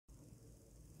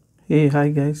Hey, hi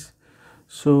guys.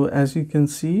 So as you can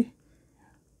see,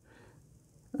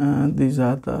 these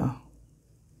are the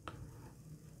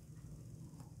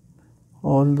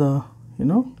all the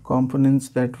components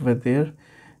that were there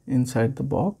inside the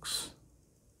box,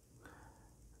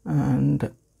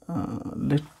 and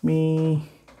let me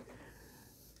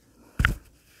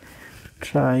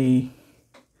try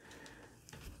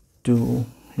to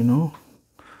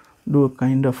do a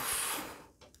kind of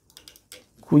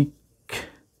quick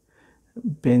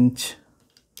bench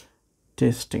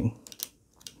testing.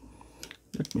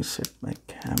 Let me set my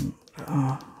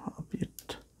camera a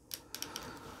bit.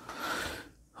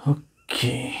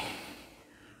 Okay,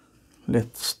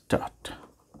 let's start.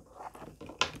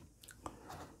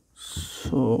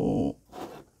 So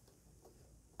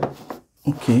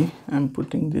okay, I'm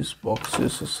putting these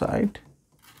boxes aside.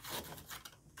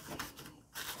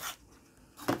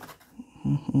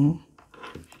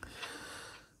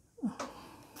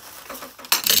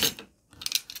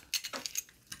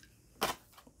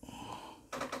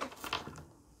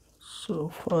 So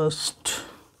first,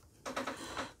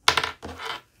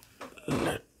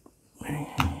 let me.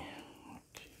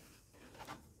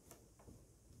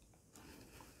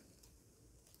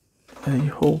 I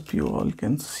hope you all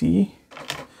can see.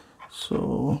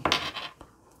 So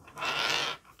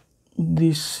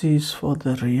this is for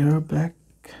the rear back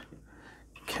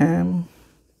cam.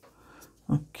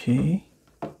 Okay.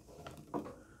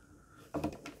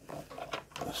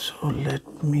 So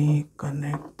let me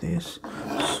connect this.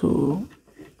 So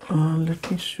let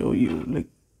me show you, like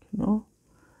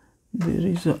there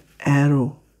is a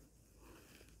arrow.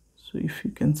 So if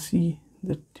you can see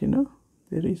that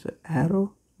there is an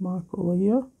arrow mark over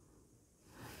here,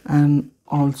 and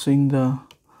also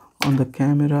on the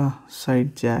camera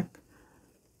side jack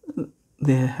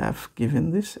they have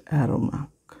given this arrow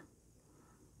mark.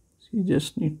 So you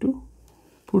just need to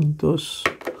put those.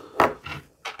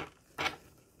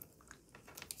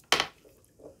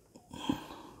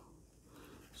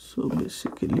 So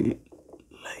basically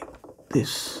like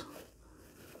this.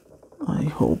 I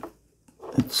hope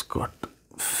it's got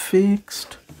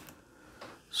fixed.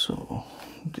 So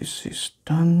this is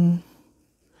done.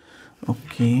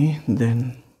 Okay,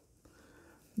 then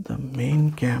the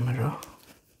main camera.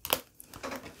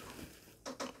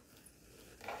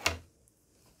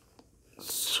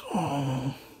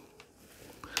 So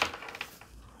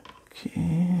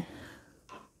okay,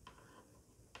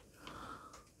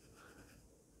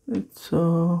 it's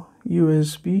a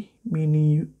USB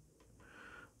mini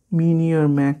or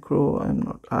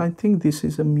macro. I think this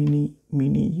is a mini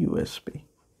USB.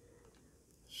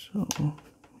 So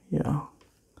yeah,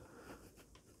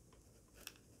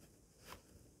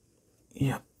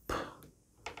 yep,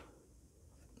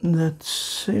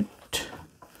 that's it.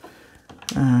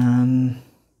 And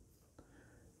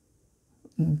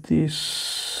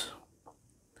this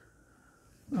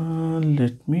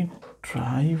let me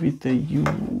try with a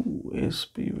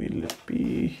USB. Will it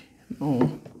be?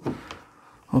 No.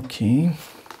 Okay.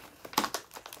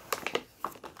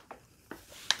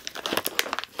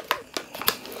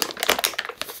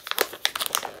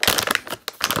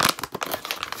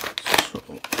 So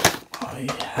I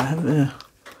have a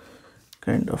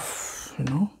kind of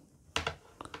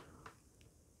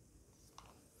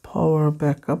power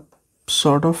backup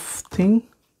sort of thing.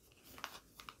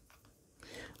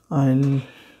 I'll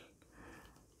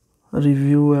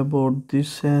review about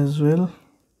this as well.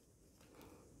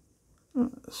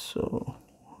 So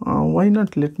why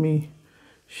not let me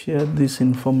share this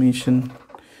information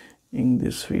in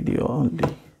this video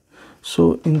only.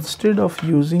 So instead of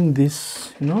using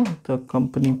this the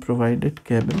company provided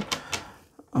cable,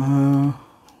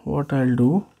 what I'll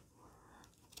do,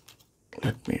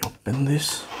 let me open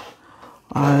this.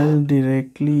 I'll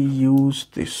directly use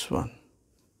this one.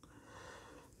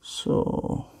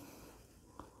 So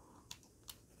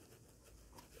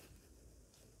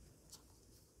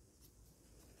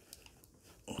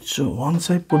once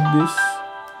I put this,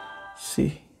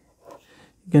 see,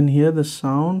 you can hear the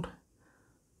sound,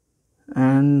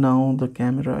 and now the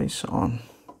camera is on.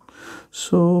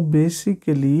 So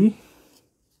basically,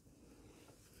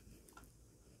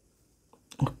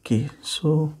 okay,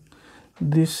 so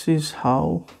this is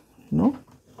how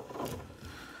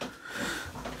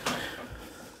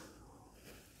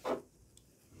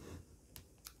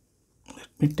let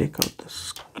me take out the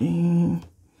screen.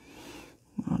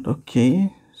 Not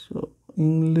okay. So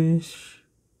English.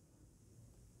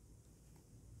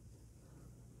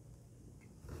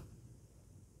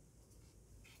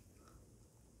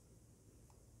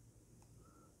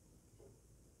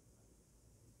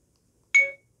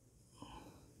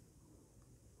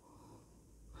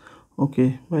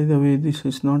 Okay, by the way, this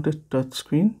is not a touch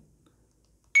screen.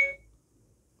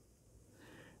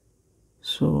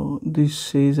 So this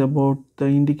says about the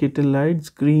indicator lights.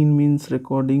 Green means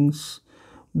recordings,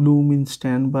 blue means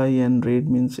standby, and red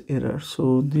means error.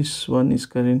 So this one is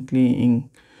currently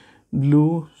in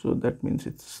blue, so that means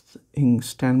it's in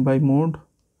standby mode.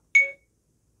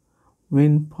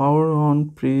 When power on,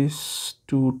 press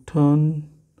to turn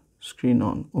screen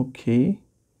on.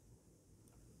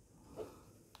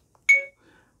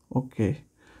 Okay,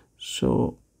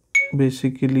 so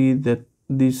basically that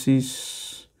this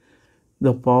is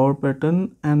the power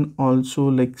button and also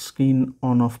like screen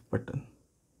on off button.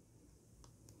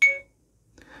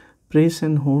 Press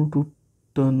and hold to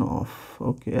turn off.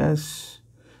 Okay, as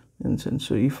mentioned.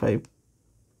 So if I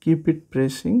keep it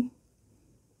pressing,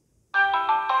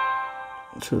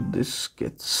 so this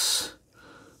gets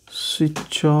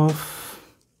switch off,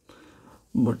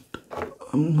 but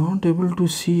I'm not able to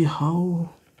see how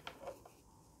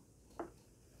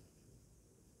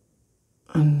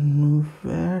and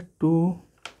where to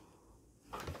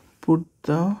put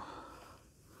the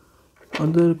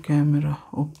other camera.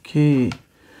 Okay,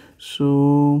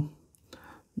 so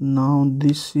now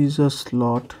this is a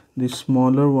slot, the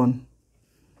smaller one,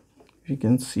 you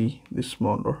can see the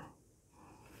smaller.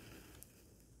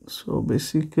 So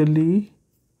basically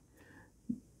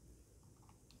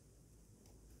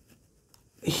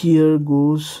here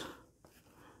goes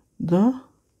the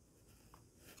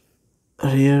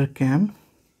rear cam.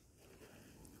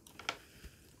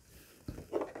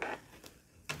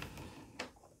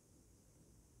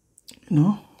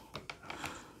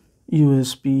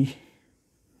 USB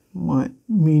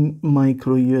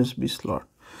micro USB slot.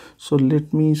 So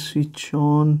let me switch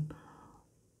on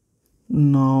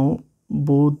now.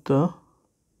 Both the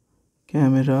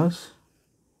cameras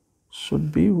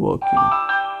should be working.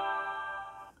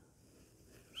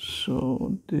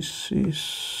 So this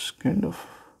is kind of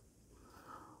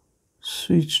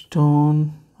switched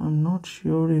on. I'm not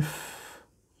sure if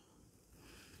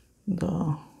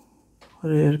the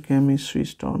rear cam is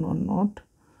switched on or not.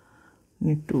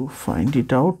 Need to find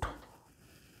it out.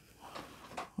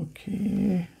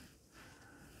 Okay,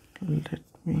 let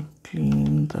me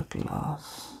clean the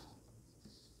glass.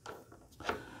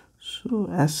 So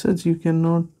as such you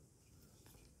cannot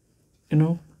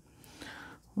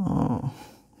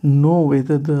know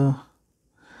whether the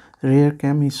rear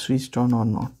cam is switched on or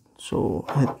not. So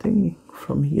I think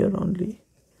from here only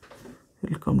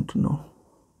you'll come to know.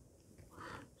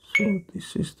 So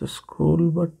this is the scroll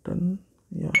button.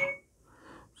 Yeah,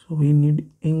 so we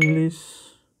need English.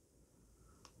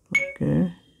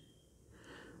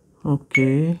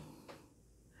 Okay,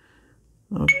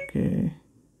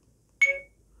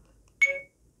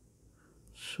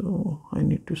 so I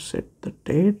need to set the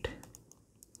date,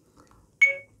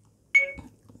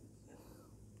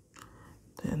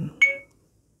 then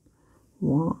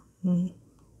 1.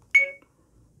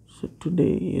 So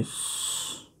today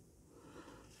is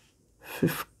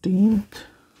 15th.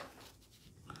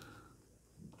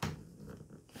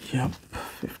 Yep,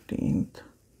 15th.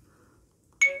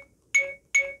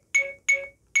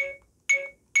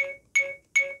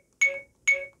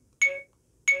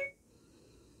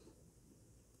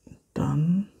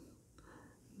 Done.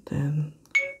 Then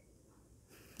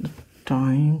the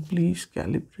time, please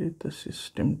calibrate the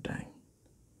system time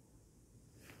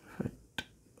at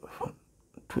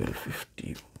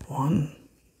 12:51.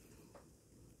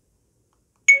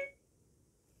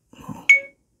 No.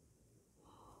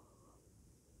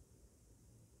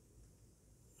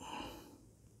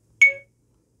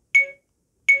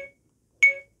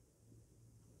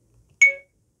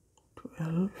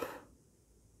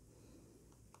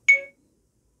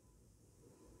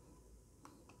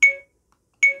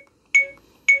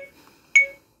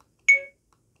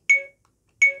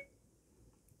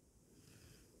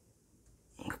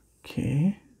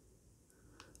 Okay,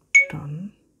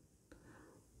 done.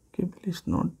 Cable is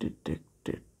not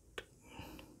detected.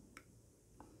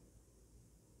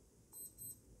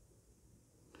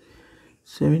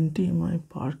 My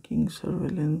parking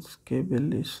surveillance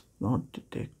cable is not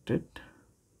detected.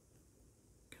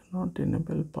 Cannot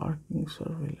enable parking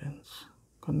surveillance.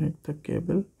 Connect the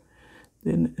cable,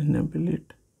 then enable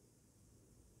it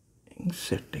in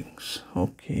settings.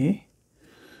 Okay.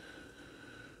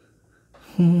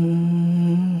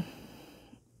 I'm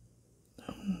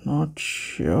not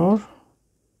sure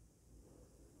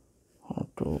how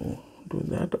to do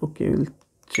that. Okay, we'll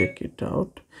check it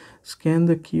out. Scan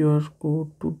the QR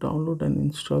code to download and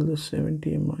install the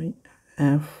 70mm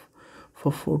app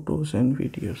for photos and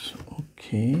videos.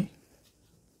 Okay,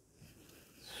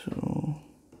 so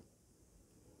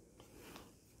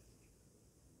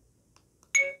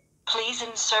Please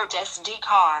insert SD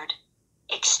card.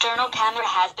 External camera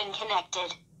has been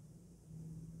connected.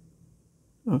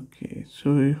 Okay,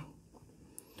 so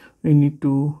we need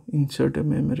to insert a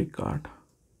memory card.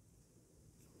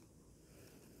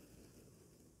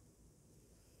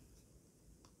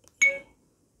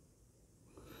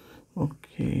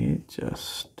 Okay,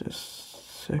 just a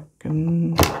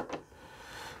second.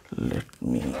 Let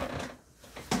me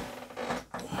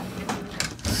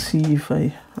see if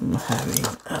I am having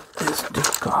a SD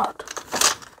card.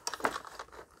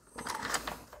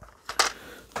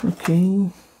 Okay.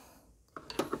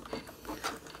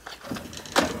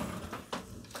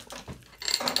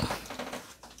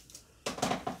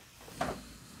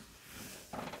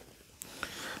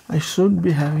 I should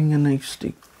be having an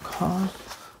SD card.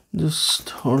 Just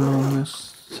hold on a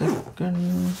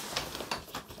second.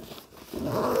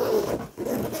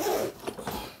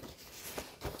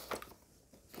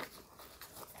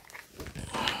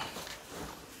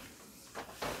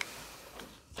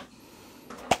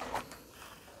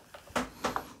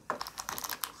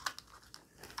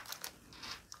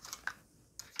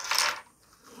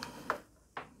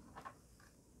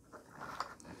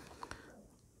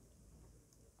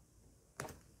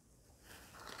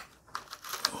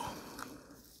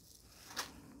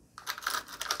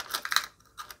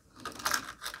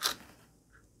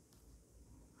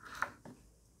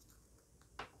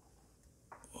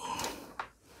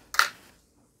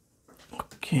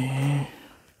 Okay,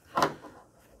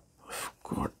 I've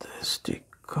got the SD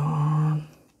card.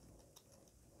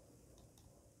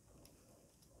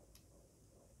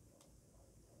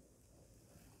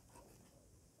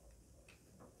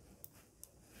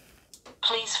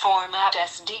 Please format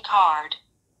SD card.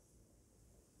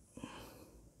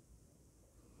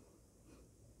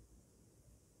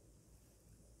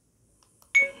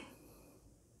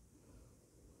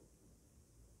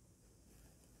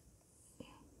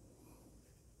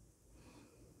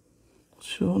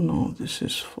 So now this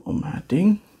is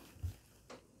formatting.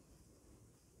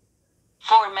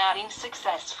 Formatting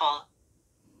successful.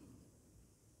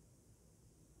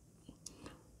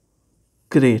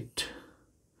 Great.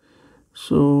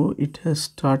 So it has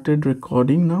started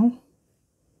recording now.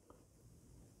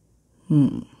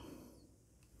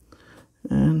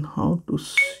 And how to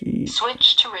see?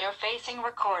 Switch to rear facing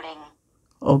recording.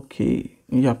 Okay,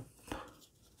 yep.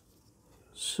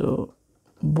 So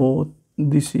both,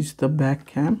 this is the back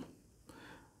cam.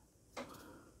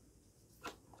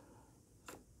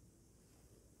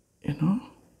 You know.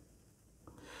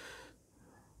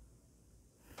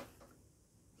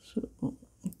 So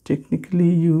technically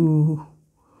you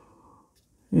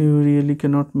really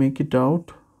cannot make it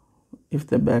out if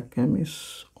the back cam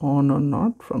is on or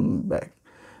not from back,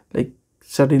 like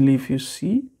suddenly if you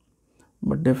see,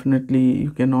 but definitely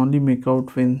you can only make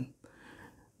out when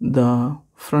the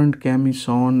front cam is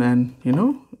on and you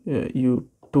know you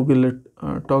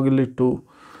toggle it to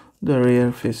the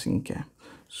rear facing cam.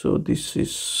 So this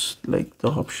is like the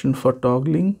option for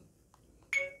toggling.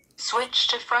 Switch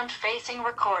to front facing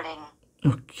recording.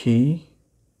 Okay,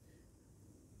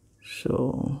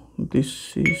 so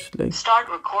this is like start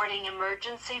recording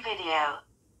emergency video.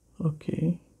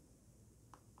 Okay,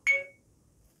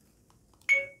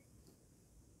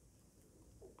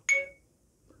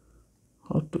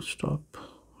 how to stop?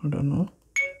 I don't know.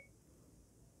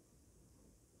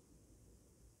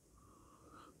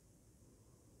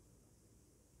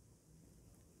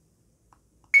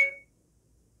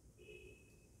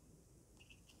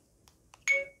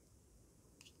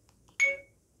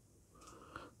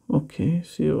 Okay,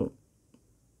 so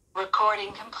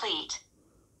recording complete.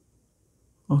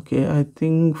 Okay, I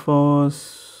think for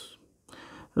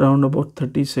around about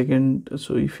 30 seconds.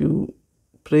 So if you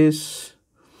press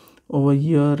over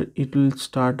here, it will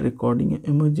start recording an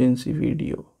emergency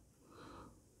video.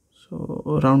 So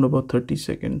around about 30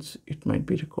 seconds it might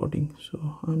be recording.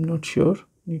 So I'm not sure,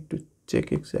 need to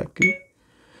check exactly.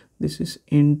 This is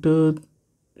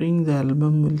entering the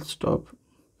album will stop.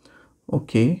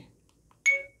 Okay.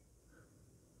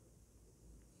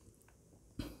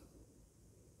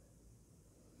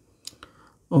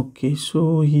 Okay,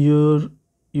 so here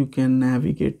you can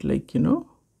navigate, like, you know,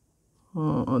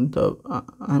 on the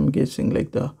I'm guessing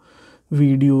like the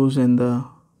videos and the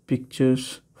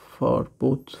pictures for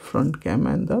both front cam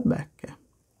and the back cam.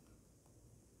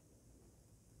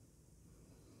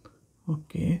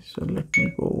 Okay, so let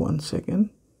me go 1 second.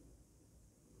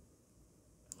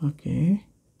 Okay,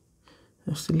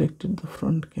 I've selected the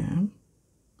front cam.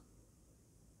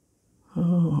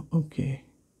 Oh, okay.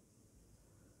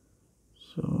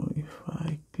 So if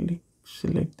I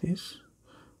select this,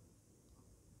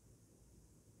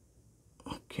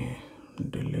 okay,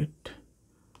 delete.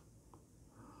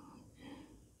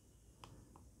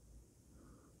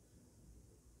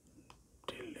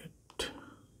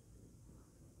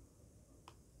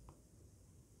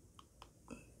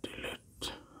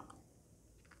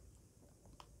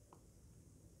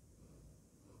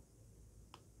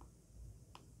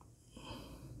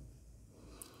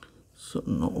 So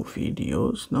no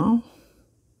videos now.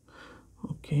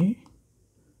 Okay,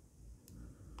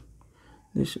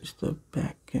 this is the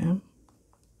back cam.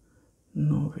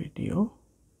 No video.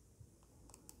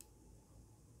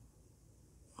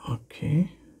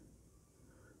 Okay,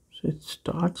 so it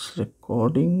starts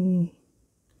recording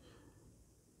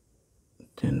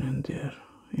then and there.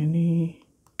 Any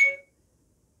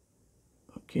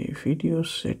okay, video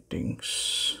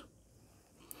settings.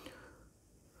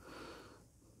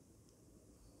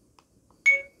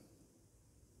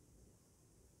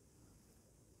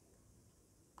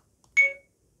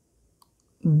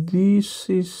 This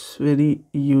is very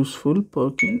useful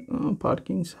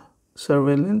parking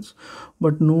surveillance,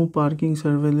 but no parking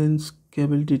surveillance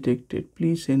cable detected.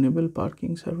 Please enable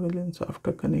parking surveillance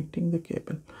after connecting the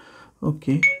cable.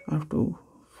 Okay, I have to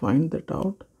find that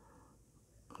out.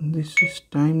 This is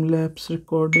time-lapse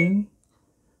recording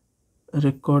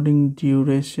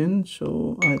duration,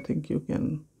 so I think you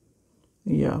can,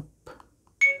 yeah,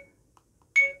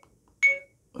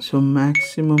 so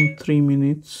maximum 3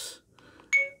 minutes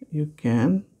you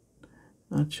can.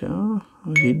 Acha,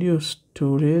 video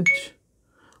storage,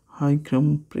 high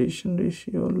compression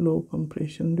ratio, low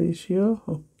compression ratio.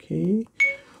 Okay,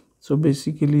 so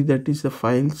basically that is the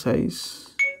file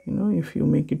size. You know, if you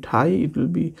make it high, it will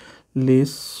be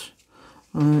less,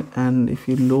 and if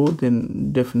you low,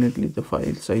 then definitely the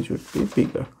file size would be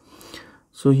bigger.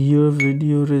 So here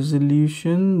video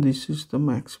resolution, this is the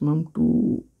maximum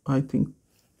to, I think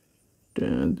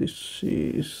this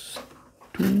is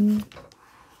 2K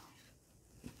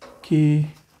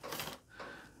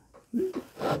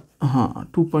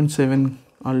 2.7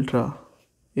 ultra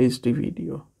HD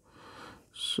video.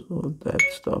 So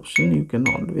that's the option. You can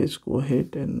always go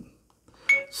ahead and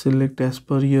select as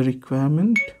per your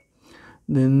requirement.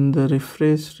 Then the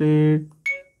refresh rate,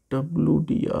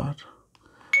 WDR.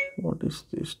 What is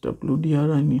this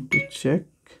WDR? I need to check.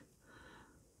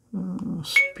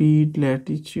 Speed,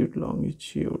 latitude,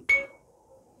 longitude.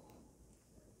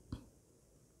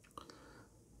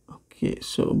 Okay,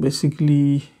 so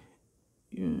basically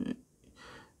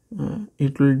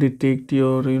it will detect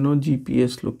your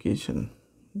GPS location,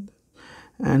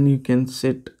 and you can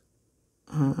set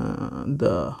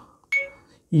the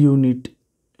unit.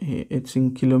 It's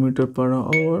in kilometer per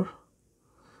hour.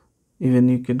 Even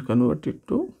you can convert it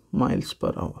to miles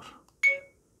per hour.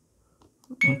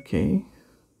 Okay,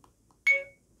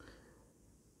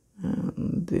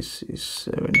 and this is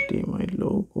 70, my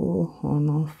logo on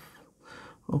off.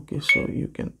 Okay, so you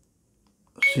can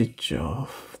switch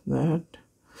off that.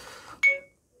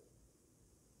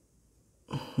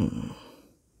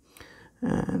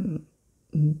 And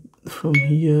from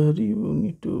here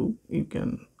you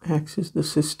can access the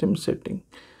system setting.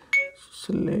 So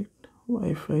select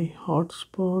Wi-Fi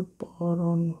hotspot, power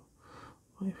on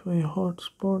Wi-Fi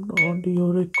hotspot,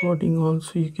 audio recording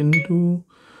also you can do.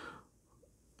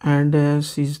 Add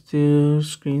as is there,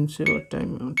 screensaver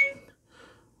timeout,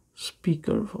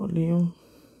 speaker volume.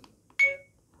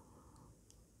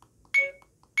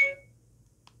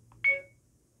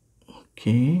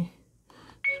 Okay,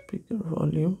 speaker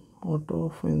volume, auto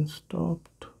off when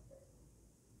stopped.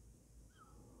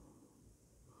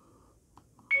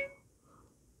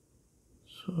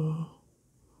 So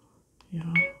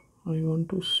yeah, I want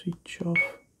to switch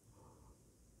off.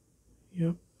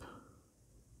 Yep.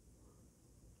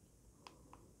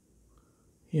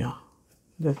 Yeah,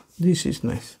 this is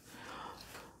nice.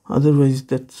 Otherwise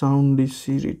that sound is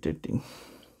irritating.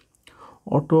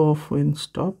 Auto off when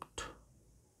stopped.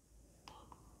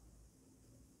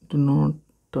 Do not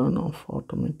turn off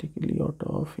automatically.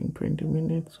 Auto off in 20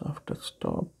 minutes after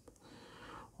stop.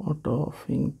 Auto off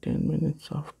in 10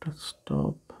 minutes after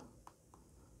stop.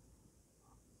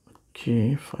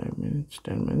 Okay, 5 minutes,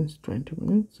 10 minutes, 20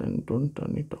 minutes, and don't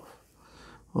turn it off.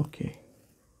 Okay,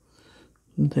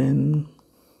 then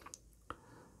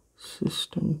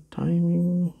system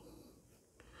timing.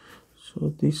 So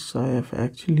this I have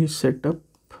actually set up.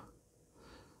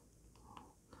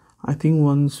 I think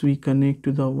once we connect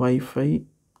to the Wi-Fi,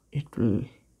 it will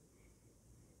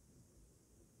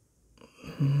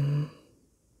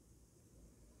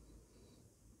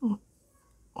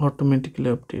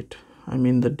automatically update. I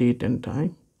mean the date and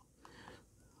time.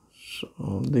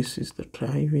 So this is the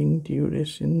driving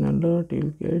duration alert. You'll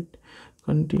get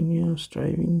continuous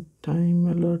driving time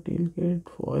alert. You'll get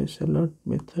voice alert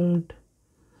method.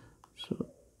 So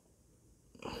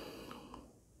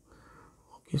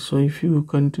okay, so if you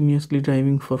continuously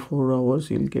driving for 4 hours,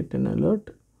 you'll get an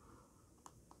alert.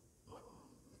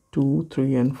 2,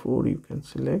 3, and 4 you can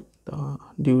select the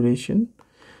duration.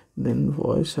 Then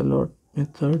voice alert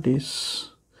method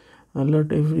is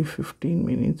alert every 15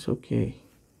 minutes. Okay,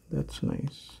 that's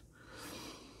nice.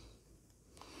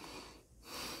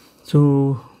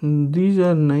 So these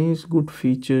are nice, good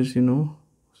features, you know.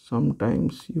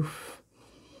 Sometimes you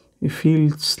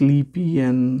feel sleepy,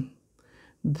 and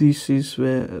this is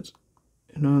where,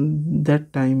 you know,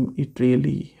 that time it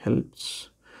really helps.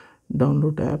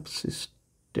 Download app,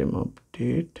 system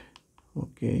update.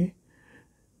 Okay,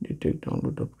 detect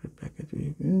download upgrade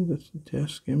package. The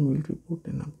Dashcam will report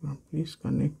an upgrade. Please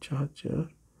connect charger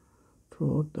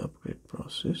throughout the upgrade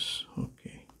process.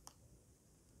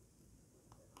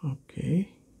 Okay,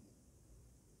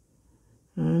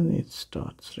 and it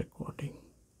starts recording.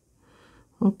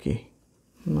 Okay,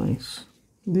 nice.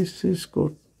 This is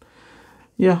good.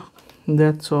 Yeah,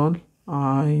 that's all.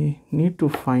 I need to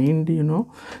find, you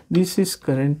know, this is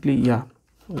currently, yeah,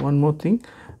 one more thing.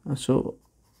 So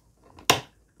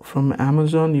from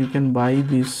Amazon you can buy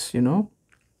this, you know,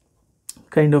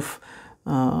 kind of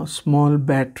small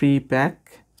battery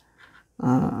pack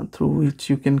through which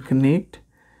you can connect,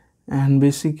 and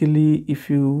basically if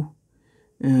you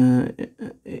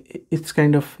it's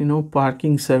kind of, you know,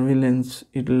 parking surveillance.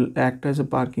 It will act as a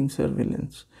parking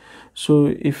surveillance. So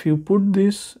if you put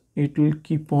this, it will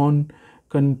keep on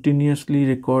continuously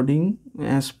recording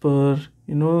as per,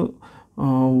 you know,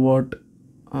 what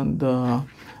the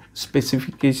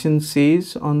specification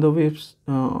says on the web,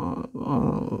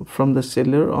 from the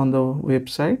seller on the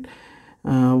website.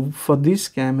 For this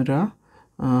camera,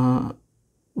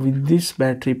 with this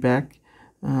battery pack,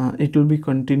 it will be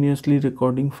continuously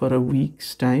recording for a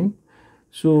week's time.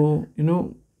 So, you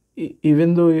know,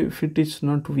 even though if it is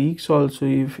not weeks, also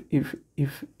if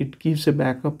it gives a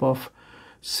backup of,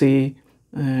 say,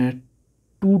 2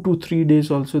 to 3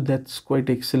 days also, that's quite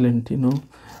excellent, you know.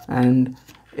 And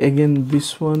again,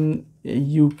 this one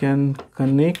you can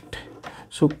connect.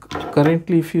 So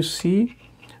currently if you see,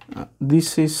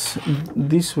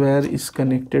 this wire is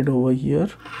connected over here,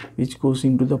 which goes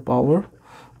into the power,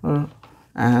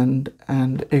 and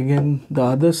again the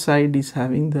other side is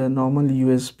having the normal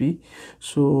USB.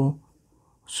 So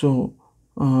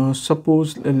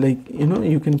suppose, like, you know,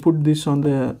 you can put this on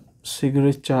the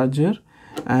cigarette charger,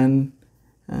 and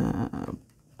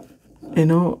you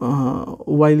know,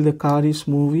 while the car is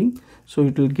moving, so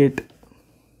it will get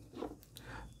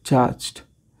charged.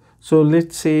 So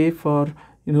let's say for,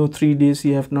 you know, 3 days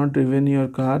you have not driven your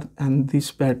car, and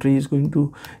this battery is going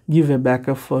to give a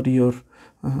backup for your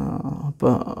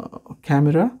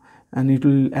camera, and it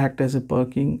will act as a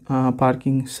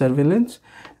parking surveillance.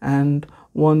 And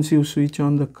once you switch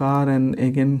on the car and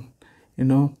again, you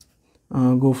know,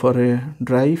 go for a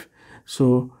drive,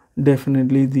 so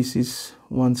definitely this is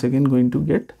once again going to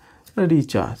get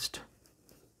recharged.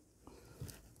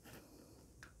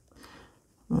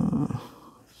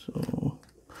 So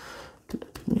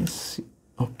let me see.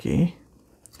 Okay,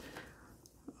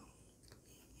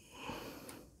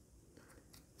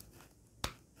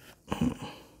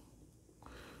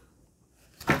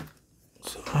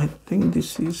 so I think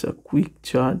this is a quick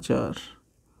charger,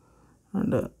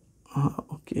 and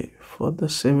okay, for the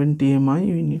 70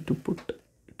 mi we need to put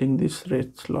it in this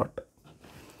red slot.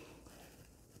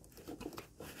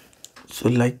 So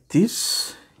like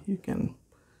this, you can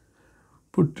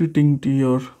put it into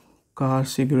your car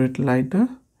cigarette lighter.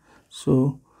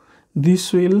 So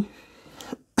this will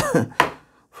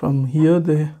from here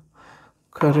the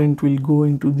current will go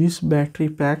into this battery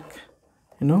pack,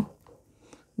 you know,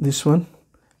 this one.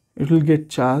 It will get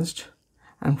charged,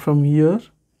 and from here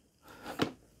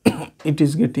it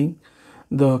is getting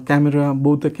the camera,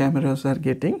 both the cameras are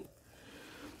getting,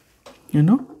 you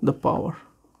know, the power.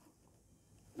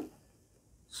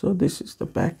 So this is the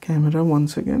back camera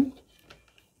once again.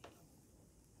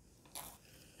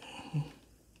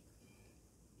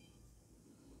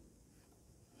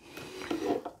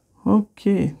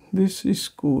 Okay, this is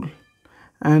cool.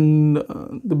 And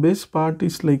the best part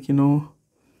is, like, you know,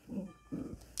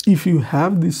 if you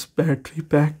have this battery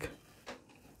pack,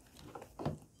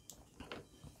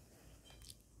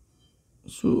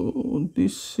 so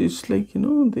this is like, you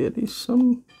know, there is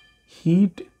some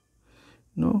heat,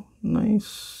 you know,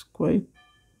 nice, quite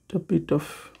a bit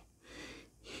of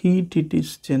heat it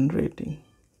is generating,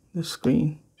 the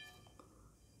screen.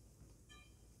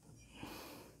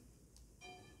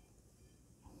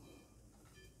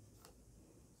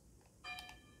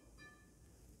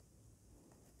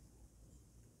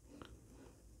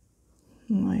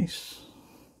 Nice.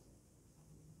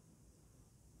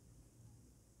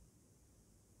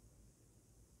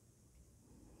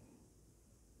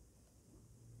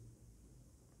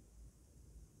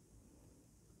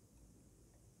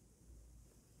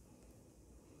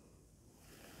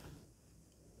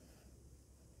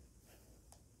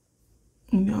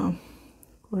 Yeah,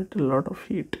 quite a lot of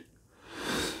heat.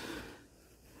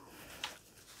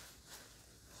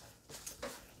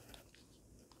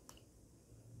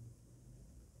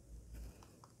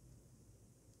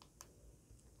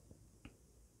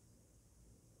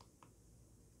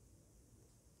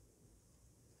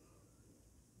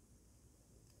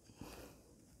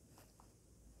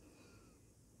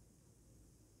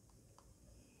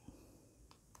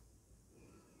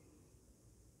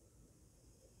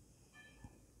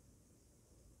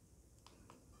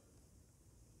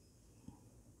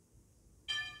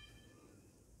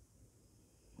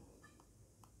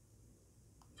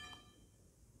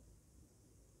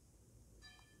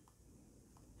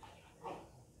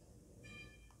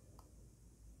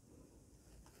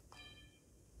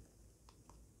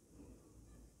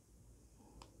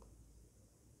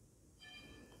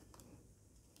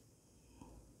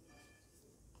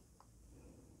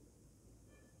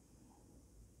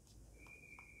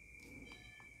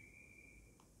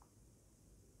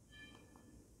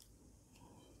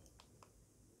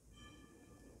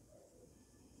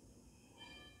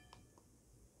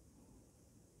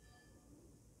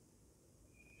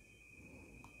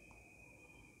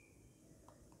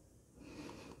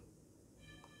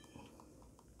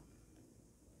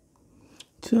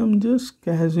 So I'm just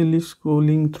casually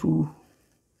scrolling through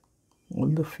all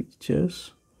the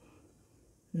features,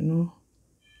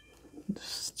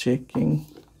 just checking.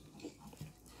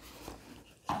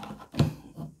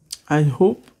 I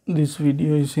hope this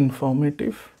video is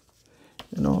informative,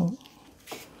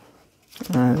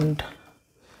 and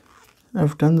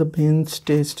I've done the bench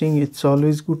testing. It's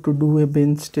always good to do a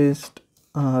bench test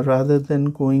rather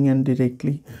than going and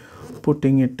directly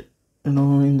putting it,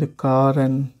 in the car,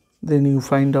 and then you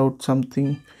find out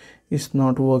something is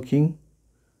not working,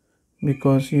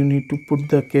 because you need to put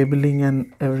the cabling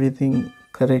and everything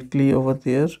correctly over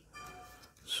there.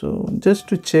 So just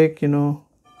to check,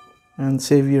 and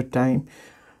save your time,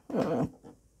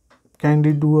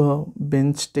 kindly do a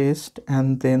bench test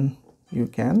and then you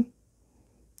can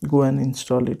go and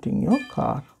install it in your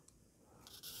car.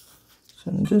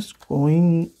 So I'm just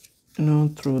going,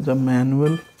 through the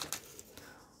manual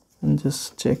and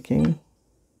just checking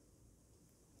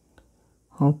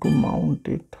how to mount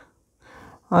it.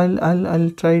 I'll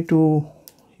try to,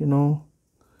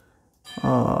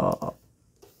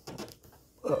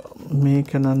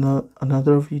 make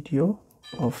another video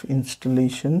of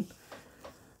installation.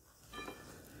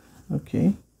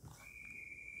 Okay,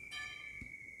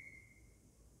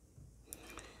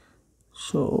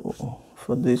 so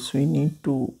for this we need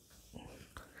to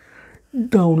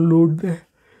download the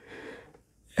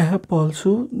app.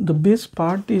 Also, the best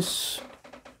part is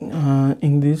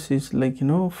in this is, like,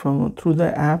 from through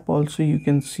the app also you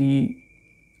can see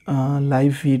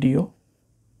live video.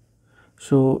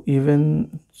 So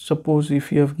even suppose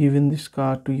if you have given this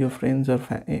car to your friends or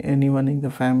anyone in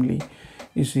the family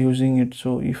is using it,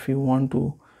 so if you want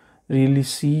to really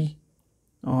see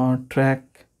or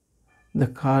track the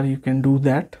car, you can do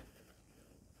that.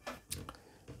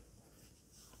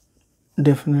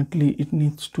 Definitely it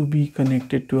needs to be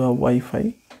connected to a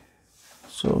Wi-Fi,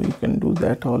 so you can do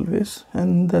that always,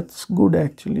 and that's good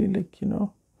actually, like,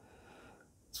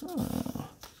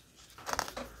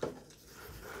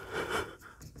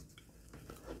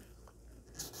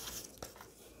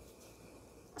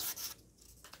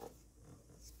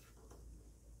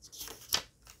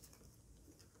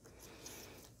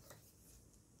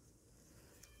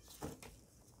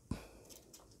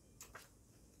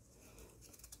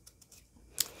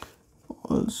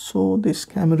 also this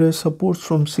camera supports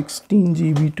from 16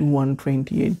 GB to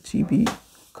 128 GB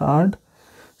card,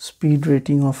 speed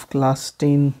rating of class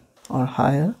 10 or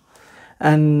higher.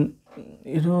 And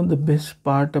the best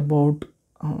part about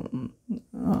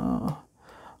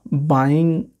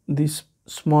buying this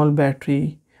small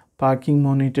battery parking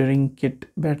monitoring kit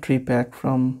battery pack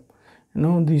from,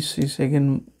 this is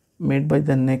again made by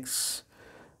the Next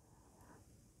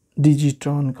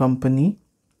Digitron company,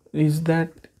 is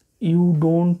that you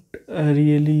don't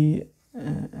really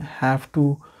have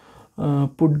to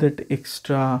put that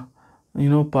extra,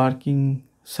 parking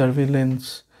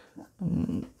surveillance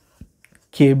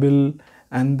cable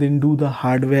and then do the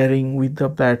hardwiring with the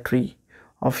battery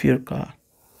of your car.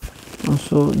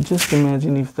 So just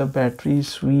imagine if the battery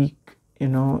is weak,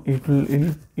 it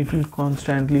will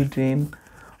constantly drain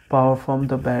power from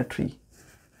the battery.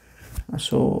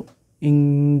 So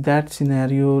in that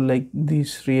scenario, like,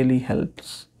 this really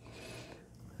helps,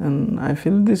 and I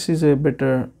feel this is a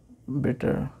better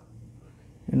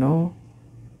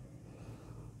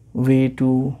way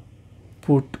to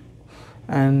put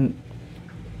and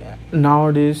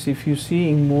nowadays if you see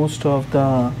in most of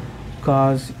the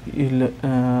cars,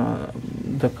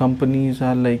 the companies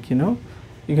are like, you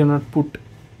cannot put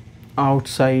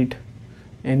outside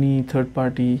any third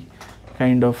party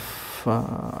kind of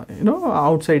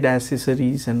outside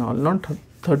accessories and all, not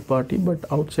third party but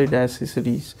outside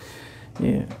accessories.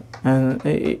 Yeah.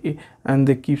 And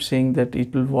they keep saying that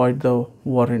it will void the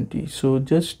warranty. So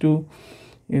just to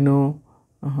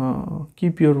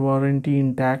keep your warranty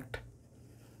intact,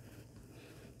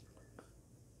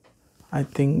 I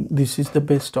think this is the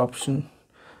best option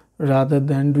rather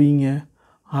than doing a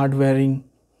hardwiring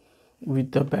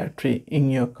with the battery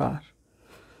in your car.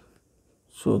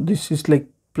 So this is like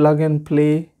plug and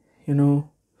play,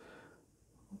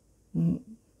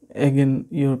 again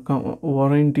your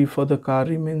warranty for the car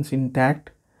remains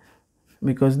intact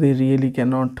because they really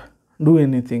cannot do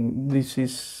anything. This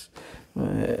is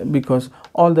because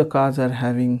all the cars are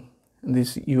having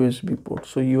this USB port,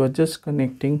 so you are just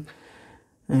connecting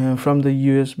from the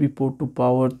USB port to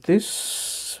power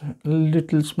this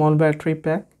little small battery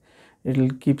pack. It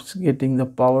will keeps getting the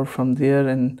power from there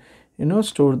and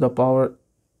store the power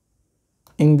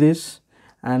in this,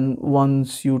 and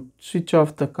once you switch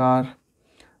off the car,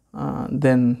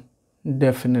 then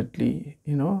definitely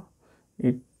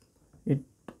it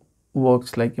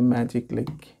works like a magic,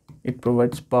 like it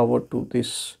provides power to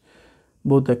this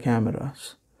both the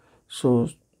cameras. So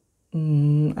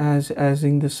as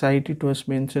in the site it was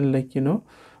mentioned, like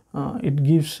it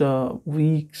gives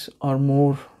weeks or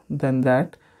more than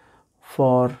that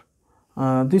for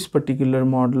this particular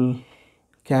model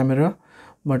camera,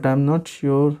 but I'm not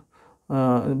sure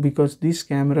because this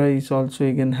camera is also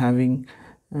again having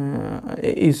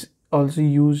is also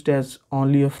used as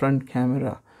only a front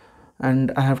camera,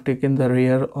 and I have taken the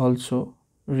rear also,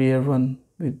 rear one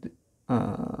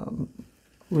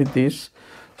with this.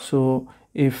 So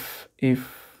if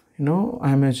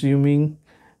I'm assuming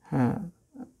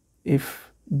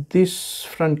if this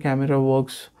front camera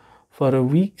works for a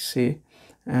week, say,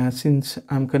 since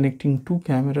I'm connecting two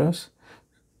cameras,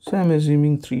 so I'm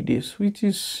assuming 3 days, which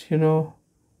is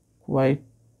quite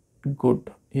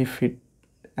good if it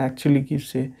actually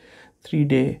gives a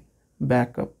 3-day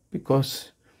backup,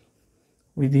 because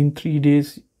within 3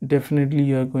 days definitely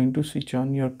you are going to switch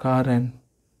on your car and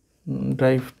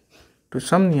drive to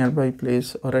some nearby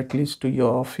place, or at least to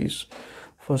your office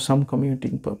for some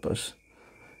commuting purpose.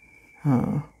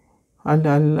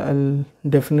 I'll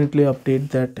definitely update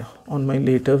that on my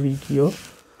later video,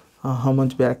 how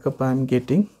much backup I'm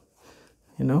getting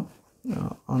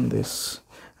on this,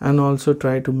 and also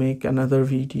try to make another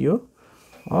video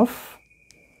of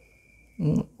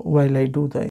while I do the